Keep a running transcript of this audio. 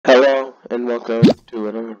and welcome to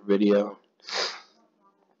another video.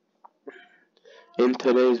 In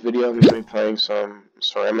today's video, I'm going to be playing some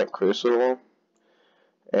Ceramic Crucible,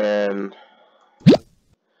 and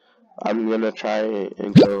I'm going to try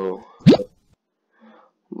and go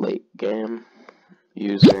late game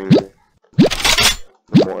using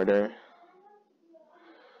Mortar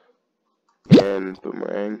and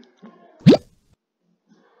Boomerang.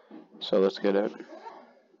 So let's get it.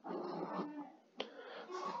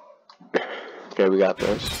 Okay, we got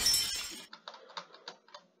this.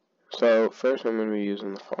 So first I'm going to be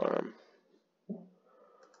using the farm.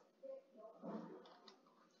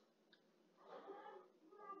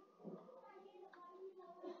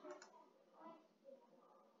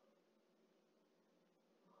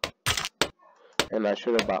 And I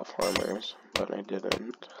should have bought farmers, but I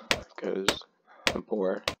didn't, because I'm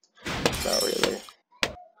poor. Not really.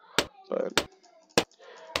 But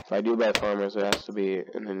if I do buy farmers, it has to be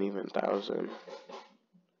in an even 1,000.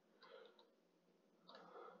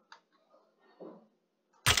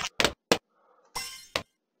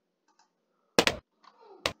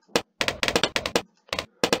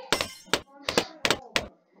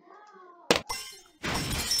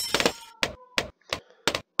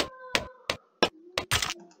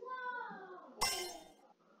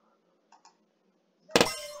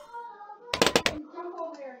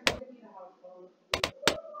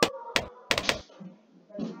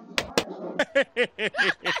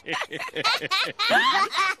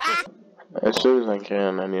 As soon as I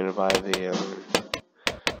can, I need to buy the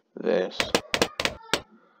this.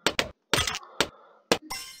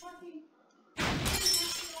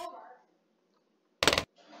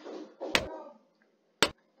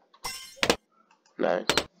 Nice.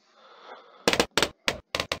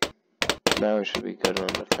 Now we should be good on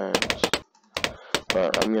defense.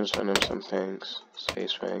 But I'm gonna send him some things,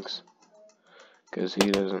 space fangs, because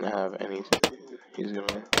he doesn't have anything. He's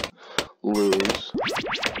gonna lose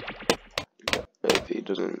if he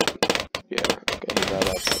doesn't. Yeah, okay, he got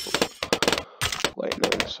up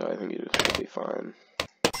lightning, so I think he should be fine.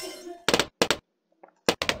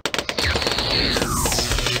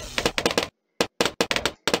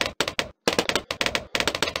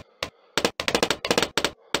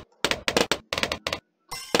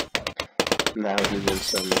 Now he can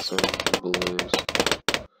send me some blues.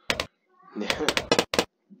 Yeah.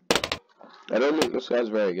 I don't think this guy's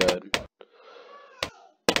very good.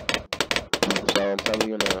 So I'm probably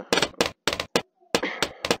gonna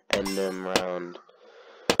end him round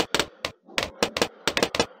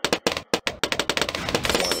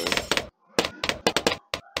 20.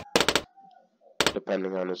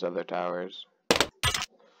 Depending on his other towers.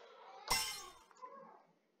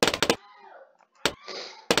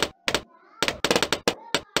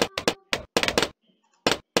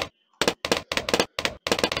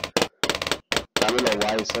 I don't know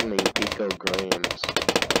why he's sending eco grains.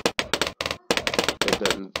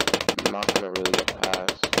 They're not gonna really get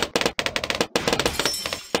past.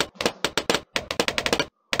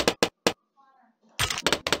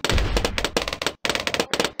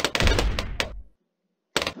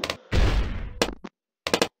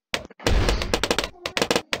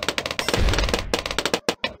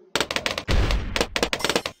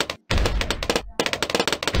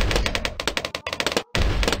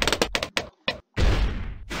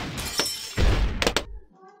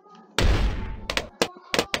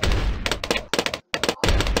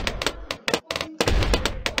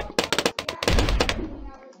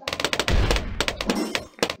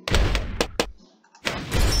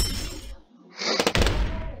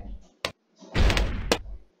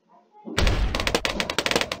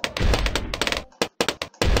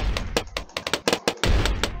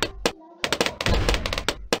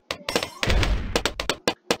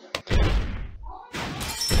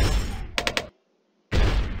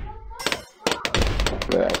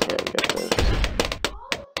 But I can't get this.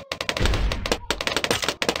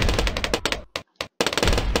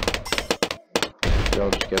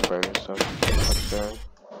 I'll just get burning stuff up there.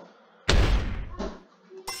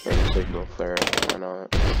 And signal flare, why not?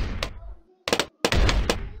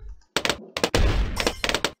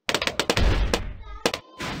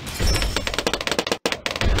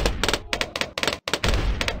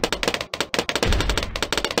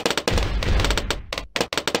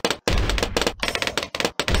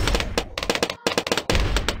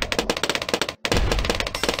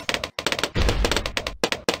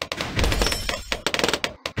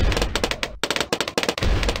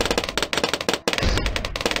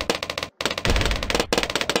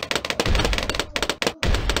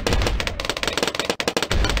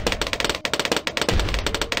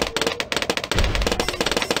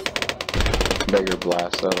 Bigger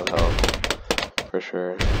blast, that'll help. for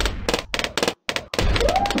sure.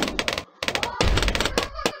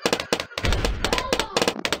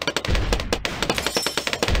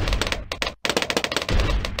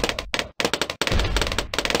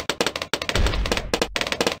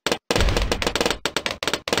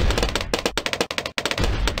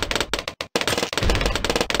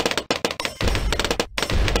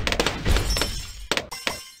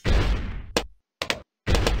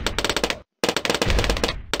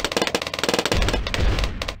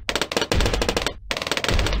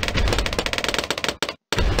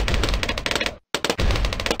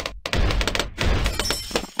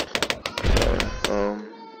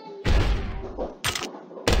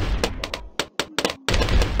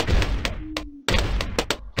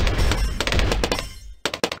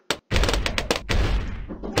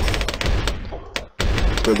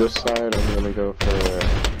 For this side, I'm gonna go for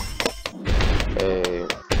a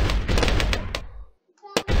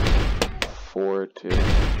 4-2.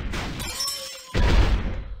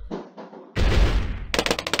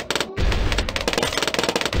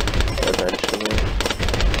 Eventually.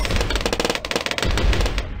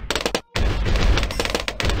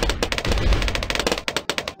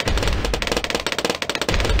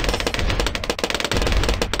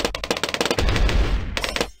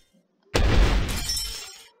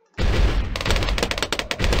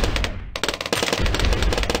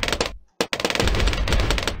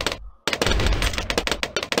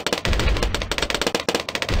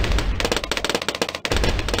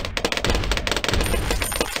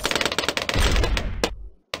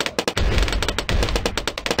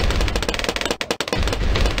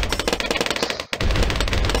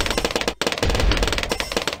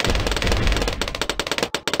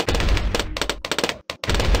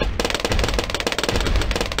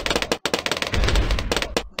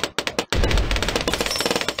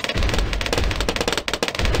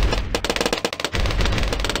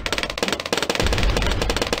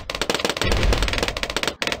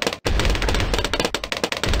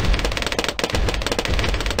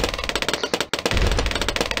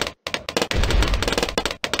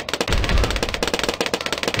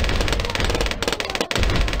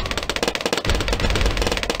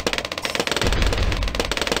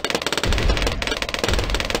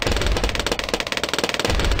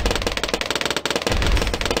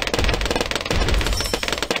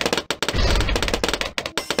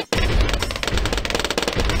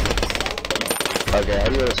 Okay,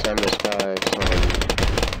 I'm gonna send this guy some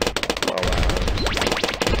allows.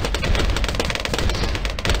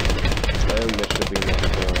 I think this should be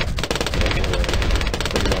enough for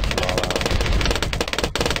pretty much allows.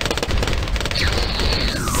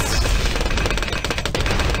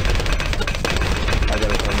 I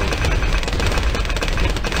gotta come in.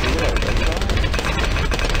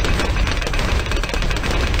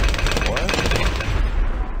 What?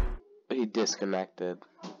 He disconnected.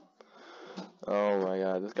 Oh my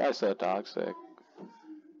god, this guy's so toxic.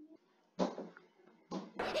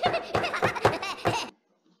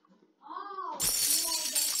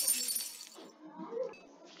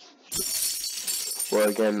 We're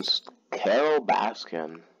against Carol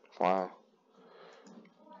Baskin. Wow.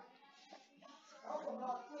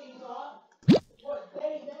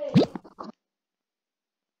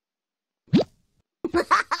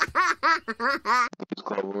 He's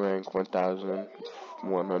global rank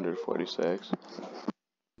 1,146.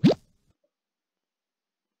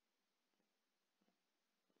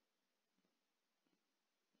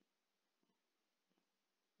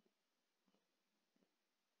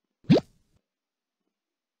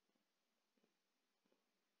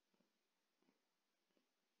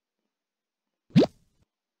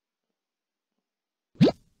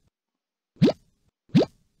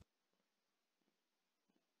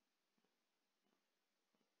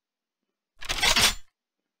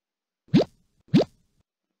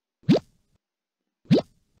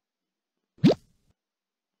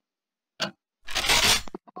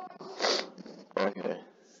 Okay.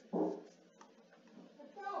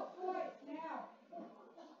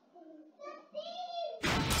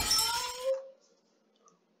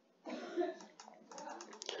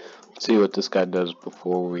 Let's see what this guy does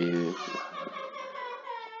before we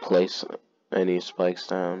place any spikes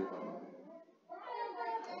down.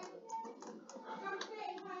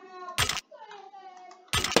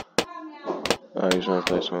 Oh, he's gonna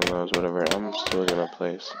place one of those, whatever. I'm still gonna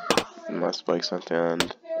place my spikes at the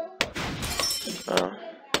end. Oh,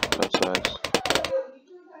 that sucks.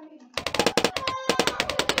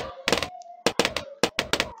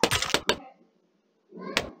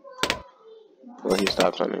 Well, he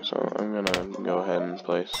stopped on me, so I'm gonna go ahead and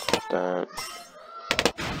place that.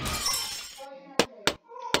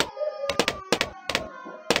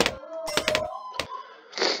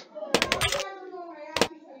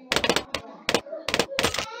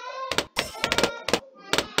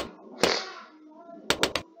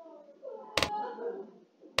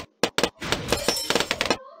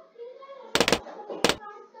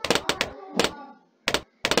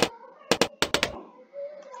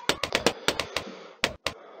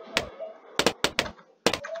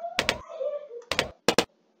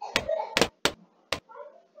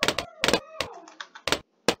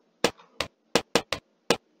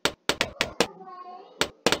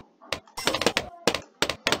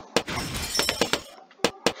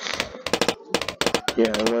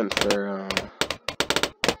 Yeah, I went for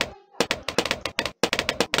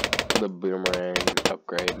the boomerang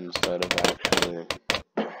upgrade instead of actually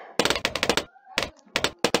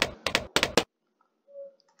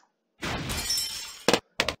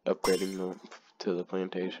upgrading to the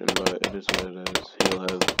plantation, but it is what it is. He'll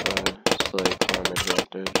have slight farm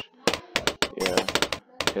advantage. Yeah,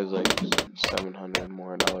 he has like $700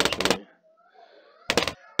 more than me,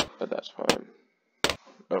 but that's fine.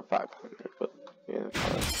 Or 500, but yeah, it's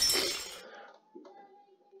fine.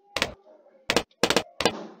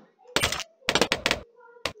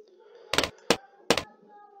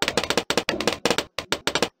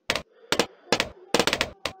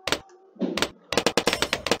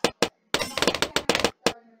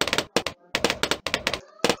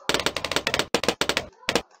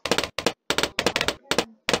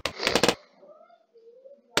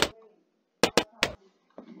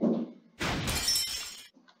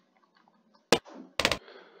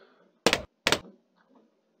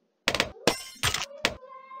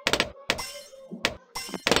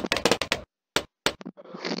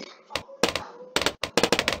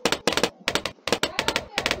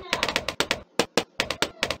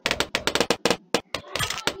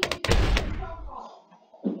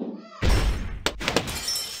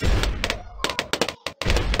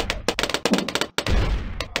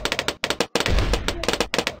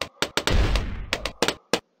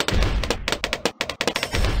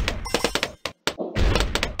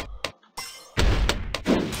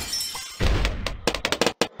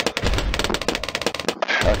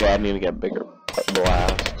 Okay, I need to get bigger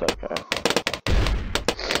blast. Okay.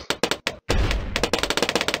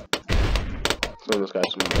 So this got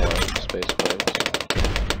some more space plates.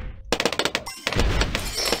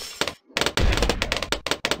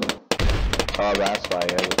 Oh, that's why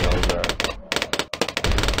he has a builder.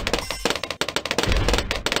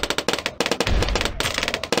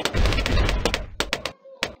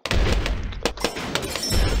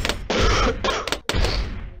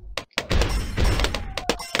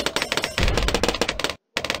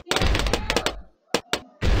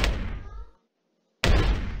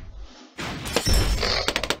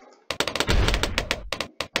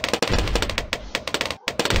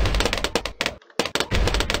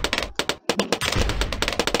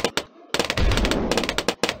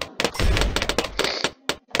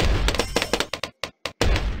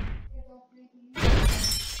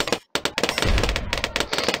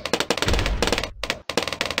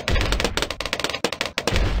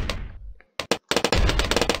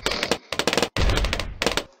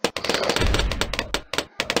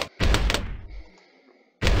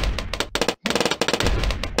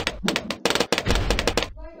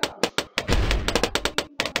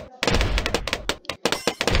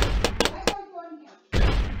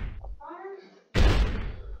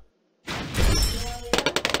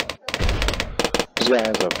 This guy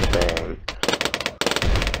has a bank.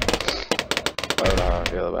 I don't know how I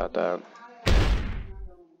feel about that.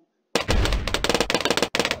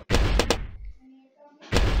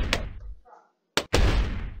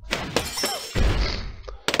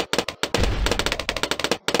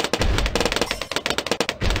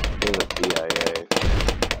 He's a BIA.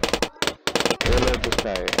 I don't know if this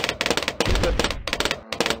guy.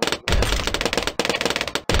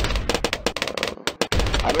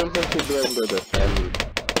 I don't think he'd be able to defend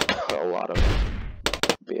a lot of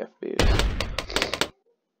BFBs.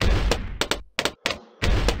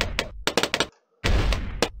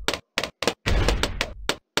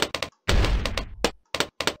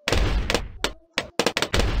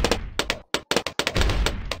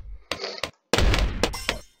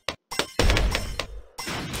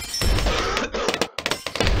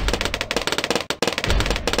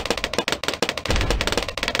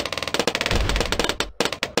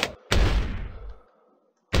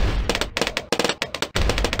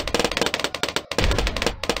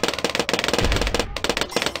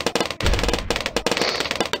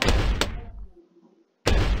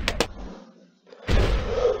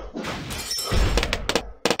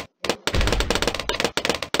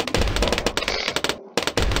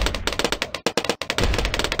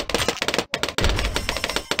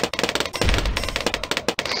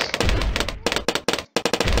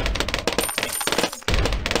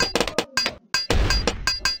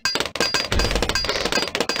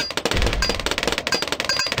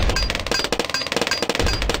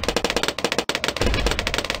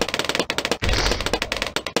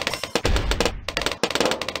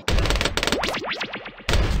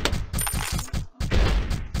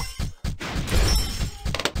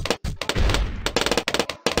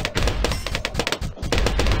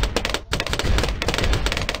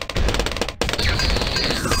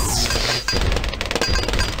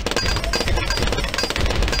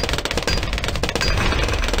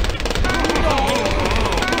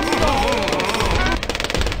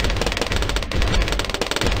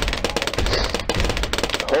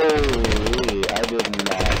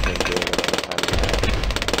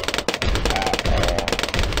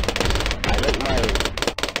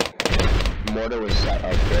 mortar was set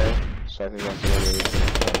up there, so I think that's the only reason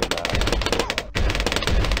it's coming back.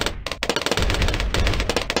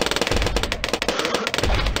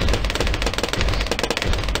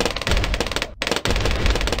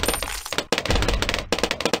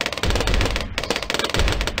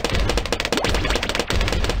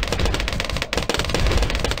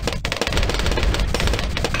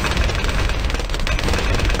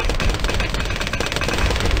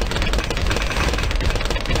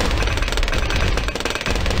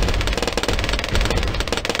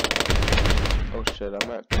 Shit,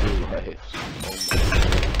 I'm at 2 lives.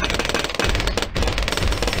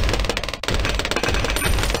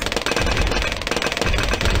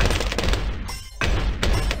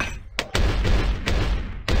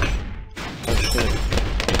 Oh shit.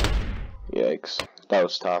 Yikes. That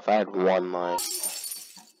was tough. I had 1 life.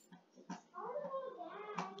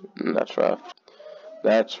 That's rough.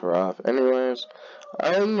 That's rough. Anyways,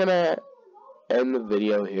 I'm gonna end the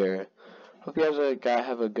video here. Hope you guys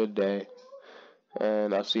have a good day.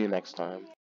 And I'll see you next time.